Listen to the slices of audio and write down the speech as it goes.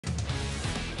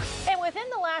Within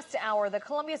the last hour, the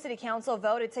Columbia City Council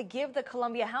voted to give the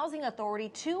Columbia Housing Authority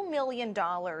 $2 million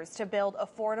to build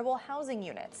affordable housing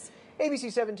units. ABC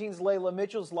 17's Layla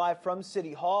Mitchell's live from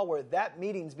City Hall, where that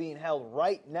meeting's being held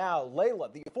right now.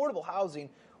 Layla, the affordable housing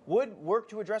would work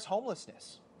to address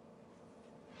homelessness.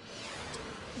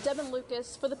 Devin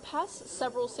Lucas, for the past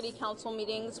several city council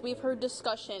meetings, we've heard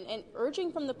discussion and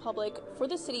urging from the public for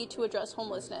the city to address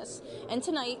homelessness, and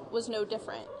tonight was no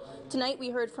different. Tonight we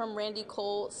heard from Randy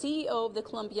Cole, CEO of the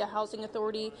Columbia Housing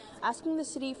Authority, asking the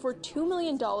city for $2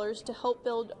 million to help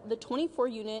build the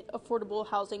 24-unit affordable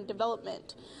housing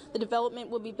development. The development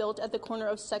will be built at the corner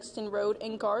of Sexton Road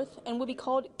and Garth and will be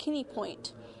called Kinney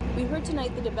Point. We heard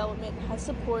tonight the development has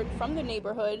support from the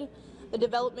neighborhood. The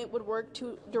development would work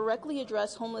to directly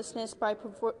address homelessness by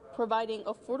providing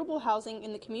affordable housing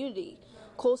in the community.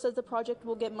 Cole says the project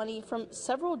will get money from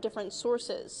several different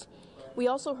sources. We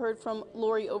also heard from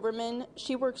Lori Overman.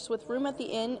 She works with Room at the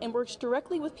Inn and works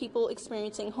directly with people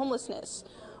experiencing homelessness.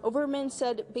 Overman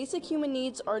said basic human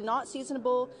needs are not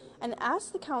seasonable and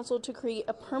asked the council to create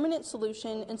a permanent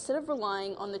solution instead of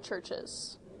relying on the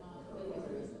churches.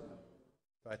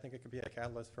 I think it could be a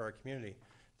catalyst for our community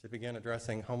to begin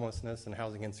addressing homelessness and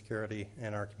housing insecurity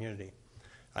in our community.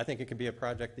 I think it could be a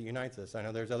project that unites us. I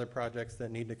know there's other projects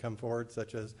that need to come forward,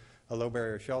 such as a low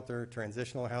barrier shelter,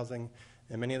 transitional housing,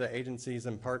 and many of the agencies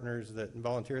and partners that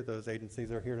volunteer at those agencies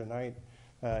are here tonight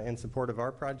in support of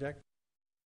our project.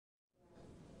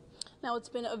 Now, it's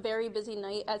been a very busy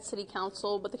night at City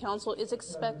Council, but the council is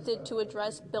expected to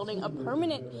address building a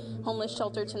permanent homeless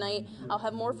shelter tonight. I'll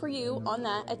have more for you on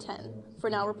that at 10. For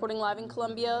now, reporting live in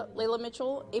Columbia, Layla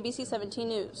Mitchell, ABC 17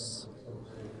 News.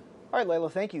 All right,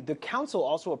 Layla, thank you. The council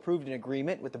also approved an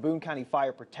agreement with the Boone County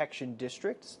Fire Protection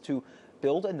Districts to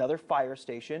build another fire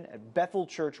station at Bethel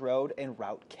Church Road and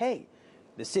Route K.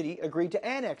 The city agreed to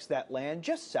annex that land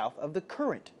just south of the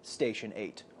current Station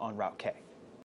 8 on Route K.